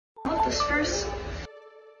whispers.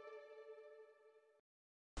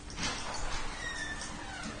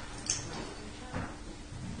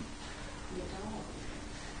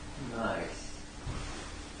 Nice.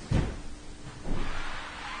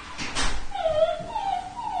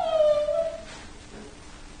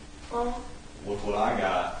 Look what I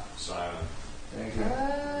got, Simon. Thank you.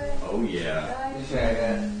 Oh yeah. You say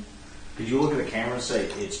that. Could you look at the camera and say,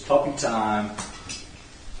 it's puppy time?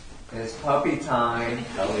 It's puppy time.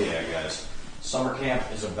 Hell yeah, guys. Summer camp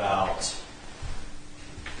is about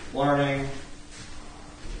learning,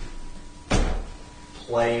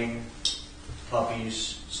 playing,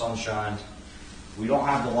 puppies, sunshine. We don't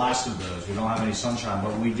have the last of those. We don't have any sunshine,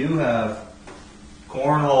 but we do have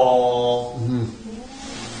cornhole.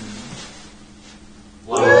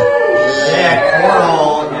 Yeah,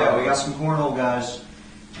 cornhole. Yeah, we got some cornhole, guys.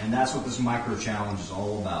 And that's what this micro challenge is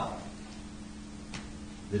all about.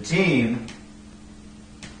 The team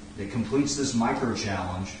that completes this micro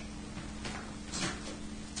challenge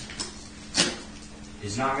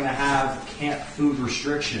is not going to have camp food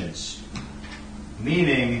restrictions.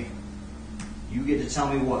 Meaning, you get to tell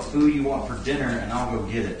me what food you want for dinner and I'll go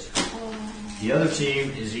get it. The other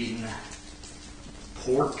team is eating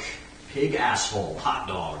pork, pig asshole, hot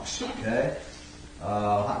dogs. Okay?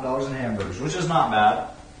 Hot dogs and hamburgers, which is not bad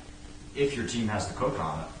if your team has the cook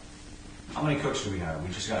on it. How many cooks do we have? We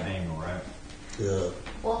just got Damiel, right? Yeah.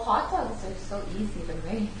 Well, hot dogs are so easy to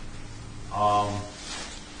make.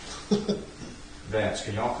 Vance,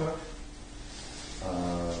 can y'all cook?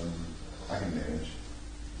 I can manage.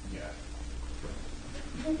 Yeah.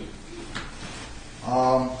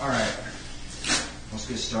 Alright. Let's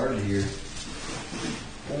get started here.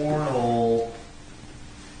 Cornhole.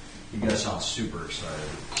 You guys sound super excited.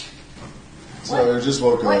 So I just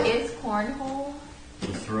woke up. What is cornhole?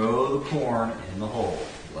 You throw the corn in the hole,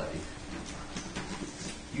 Letty.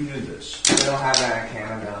 You knew this. We don't have that in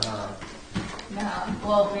Canada, huh? No.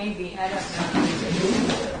 Well, maybe. I don't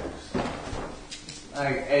know.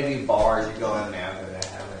 Like any bars you go in there, they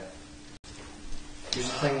have it. Here's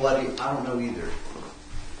the thing, Letty, I don't know either.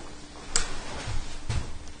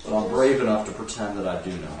 But I'm brave enough to pretend that I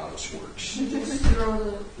do know how this works. Just throw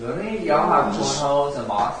the... Really? Y'all have cornholes in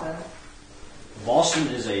Boston? Boston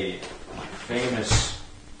is a famous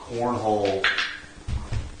cornhole,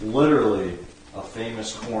 literally a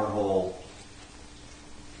famous cornhole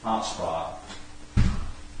hotspot.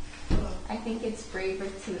 I think it's braver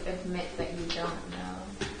to admit that you don't know.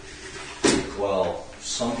 Well,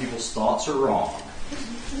 some people's thoughts are wrong.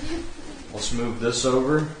 Let's move this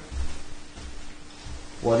over.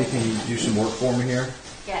 Letty, can you do some work for me here?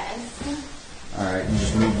 Yes. Alright, you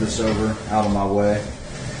just move this over out of my way.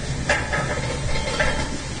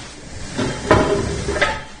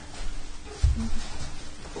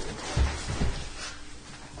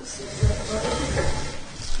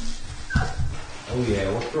 Oh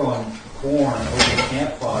yeah, we're throwing corn over the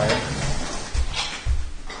campfire.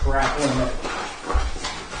 Crackling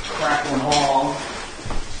hog.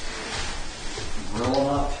 Grilling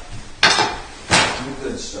up. The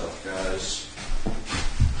good stuff, guys.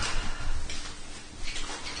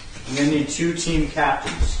 I'm gonna need 2 team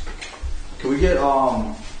captains. Can we get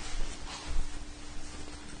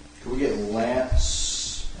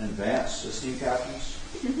Lance and Vance as team captains?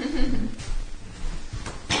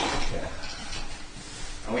 Okay.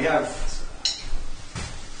 And we have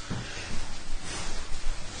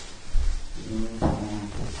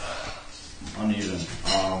uneven. I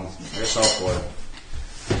guess I'll play.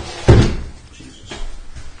 Jesus.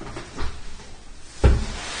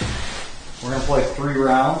 We're gonna play 3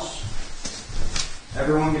 rounds.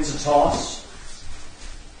 Everyone gets a toss.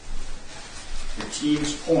 Your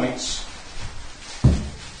team's points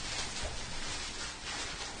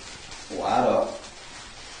will add up.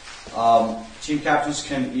 Team captains,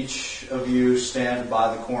 can each of you stand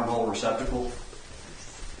by the cornhole receptacle?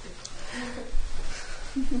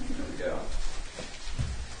 There we go.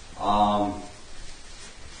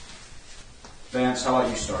 Vance, how about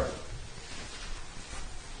you start?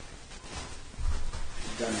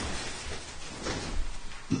 Done.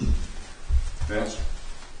 Vance?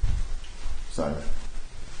 Sorry.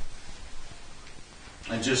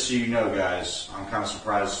 And just so you know, guys, I'm kind of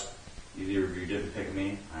surprised either of you didn't pick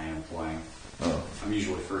me. I am playing. Oh. I'm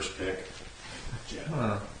usually first pick.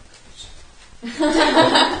 Huh.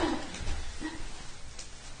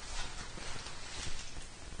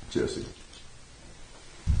 Josie.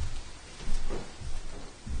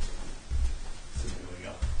 Here we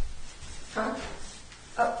go. Huh?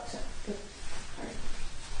 Oh, sorry. Good.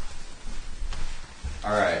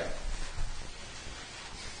 All right.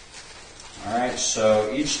 All right,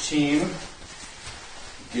 so each team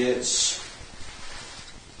gets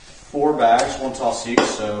 4 bags, 1 toss each.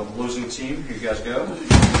 So losing team, here you guys go.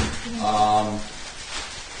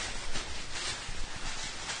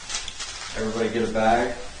 Everybody get a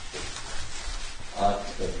bag.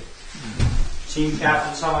 Team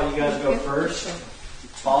captains, how about you guys go first?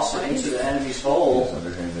 Toss it into the enemy's hole. Just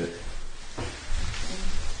underhand it.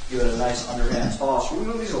 Give it a nice underhand toss. Should we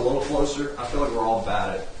move these a little closer? I feel like we're all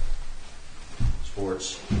bad at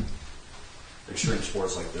sports. Extreme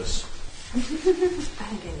sports like this. I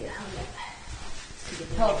think I need a helmet.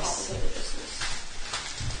 How complicated this is.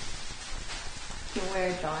 You can wear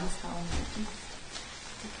John's helmet.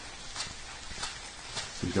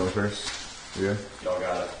 Who's going first? You? Y'all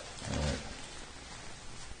got it. Alright.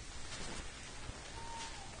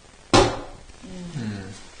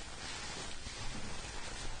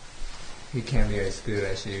 He can't be as good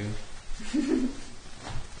as you.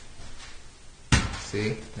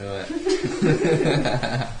 See? Do it.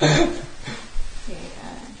 Okay,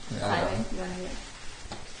 Simon, you want to get?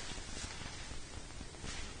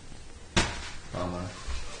 Mama.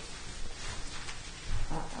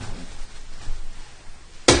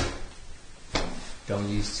 Don't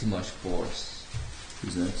use too much force.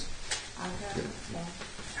 Who's next? I'll go. Yeah.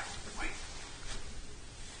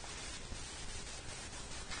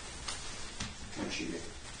 I'm cheating.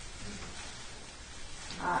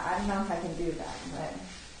 I don't know if I can do that, but.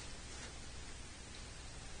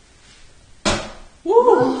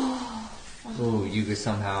 Ooh, you could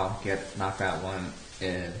somehow knock that one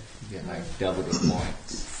in. Get like double the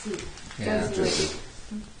points. Yeah.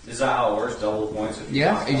 Is that how it works? Double points? If you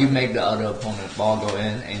Yeah, knock if you one? make the other opponent ball go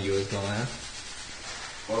in and yours go in.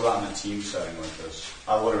 What about in a team setting like this?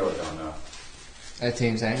 I literally don't know. That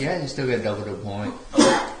team saying, yeah, you still get double the point.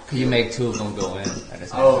 Cause you make 2 of them go in at the same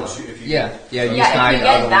time. So if you Yeah, you Yeah, slide if you the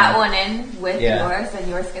other get that one in with Yeah. yours, then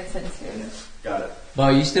yours gets in too. Got it.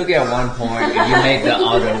 But you still get 1 point if you make the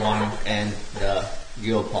other one and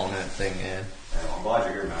your opponent thing in. Yeah, I'm glad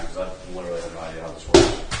you're here, man, because I literally have no idea how this works.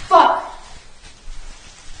 Fuck!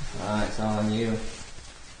 Alright, it's on you.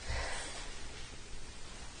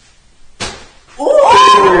 Ooh!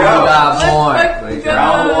 You got a point. Great job.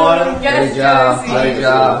 Round 1. Yes, Great job. Josie. Great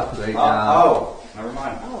job. Great job. Oh, never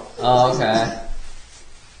mind. Oh, okay.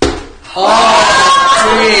 Oh,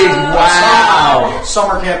 jeez, wow.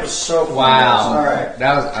 Summer camp is so fun. Wow. Alright.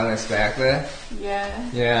 That was unexpected. Yeah.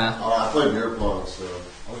 Yeah. Oh, I played beer pong, so.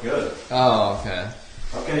 That was good. Oh, okay.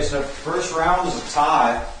 Okay, so first round is a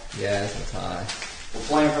tie. Yeah, it's a tie. We're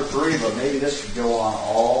playing for 3, but maybe this could go on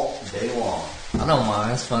all day long. I don't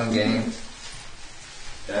mind. It's a fun game.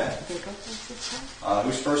 Okay.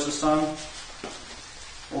 Who's first this time?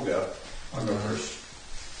 We'll go. I'll go first.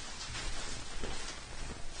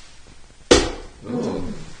 Ooh,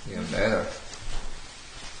 even better.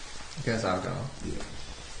 I guess I'll go. Yeah.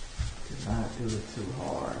 Do not do it too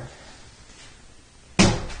hard.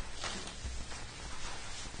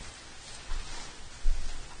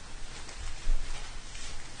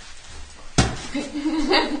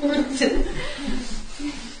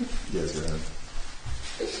 Yes, go ahead.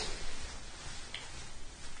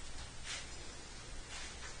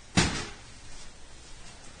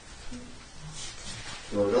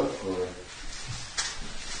 You want to go? Or?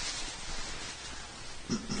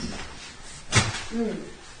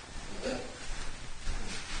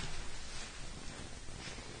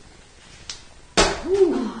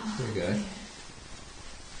 Pretty good.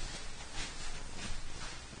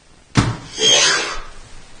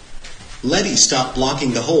 Letty, stop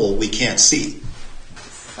blocking the hole we can't see.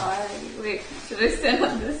 Sorry. Wait, should I stand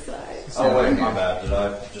on this side? Oh, wait, my bad. Did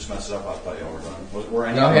I just mess it up? I thought y'all were done. Were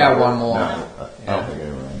any No, of we y'all have were- one more. No, I don't think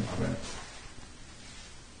anyone. Okay.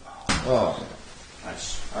 Oh,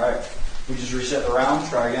 Nice. Alright. We just reset the round,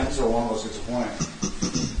 try again, so one of us gets a point.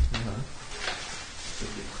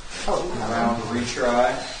 Round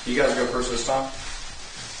retry. You guys go first this time?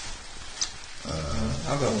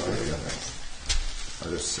 I'll go first.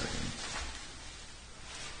 I'll just second.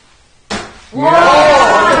 Whoa!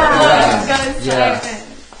 I got a Yeah. second.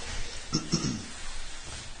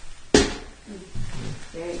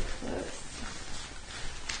 Very close.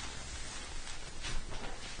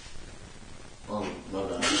 Oh, my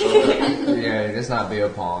bad. Yeah, it's not beer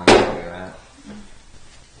pong. You can do that.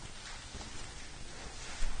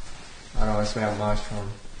 I don't expect much from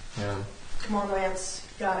him. Come on, Lance.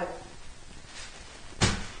 Got it.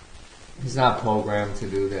 He's not programmed to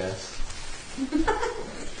do this.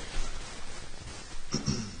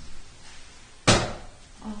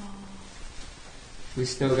 We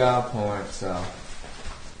still got a point, so.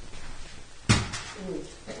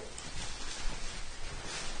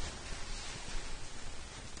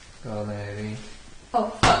 Go, lady. Oh,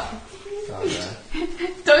 fuck.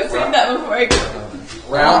 Don't say that before I go.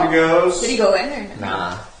 Round goes. Did he go in or no?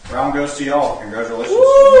 Nah. Round goes to y'all. Congratulations.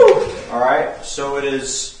 All right. So it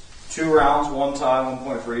is 2 rounds, 1 tie, 1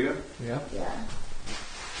 point for you. Yep. Yeah.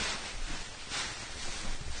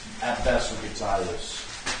 At best, we could tie this.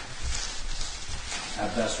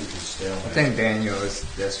 At best, we could stay on I think Daniel is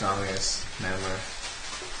the strongest member.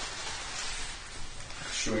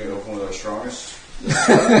 Should we open with our strongest?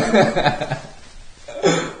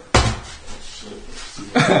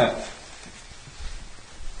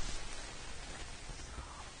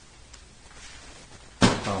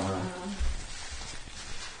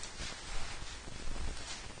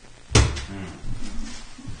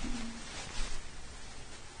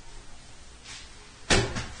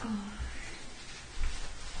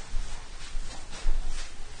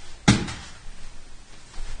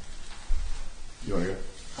 You want to go?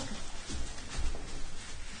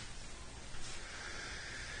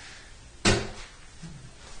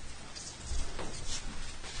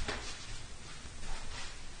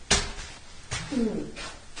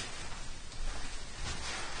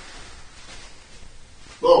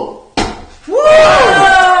 Whoa!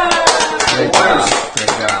 Great job. Great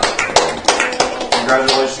job.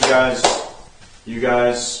 Congratulations, guys. You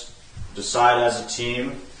guys decide as a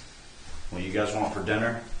team what you guys want for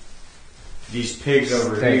dinner. These pigs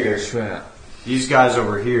over Steak here, or shrimp. these guys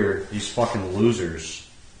over here, these fucking losers,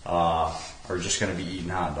 are just gonna be eating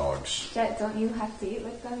hot dogs. Jet, don't you have to eat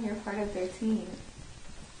with them? You're part of their team.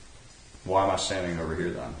 Why am I standing over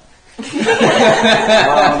here then?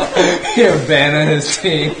 You're banning his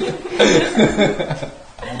team.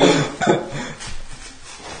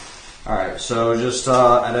 Alright, so just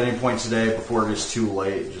at any point today, before it gets too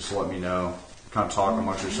late, just let me know. Kind of talk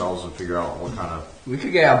amongst yourselves and figure out what kind of... We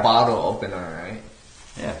could get a bottle opener, right?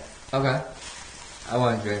 Yeah. Okay. I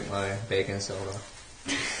want to drink my bacon soda.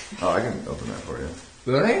 Oh, I can open that for you.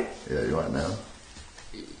 Really? Yeah, you want it now?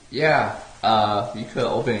 Yeah. You could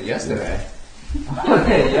open it yesterday.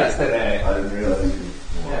 Yesterday. I didn't realize you.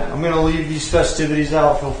 Yeah. I'm gonna leave these festivities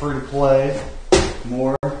out. Feel free to play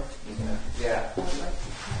more. Yeah.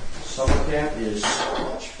 Summer camp is so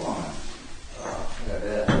much fun.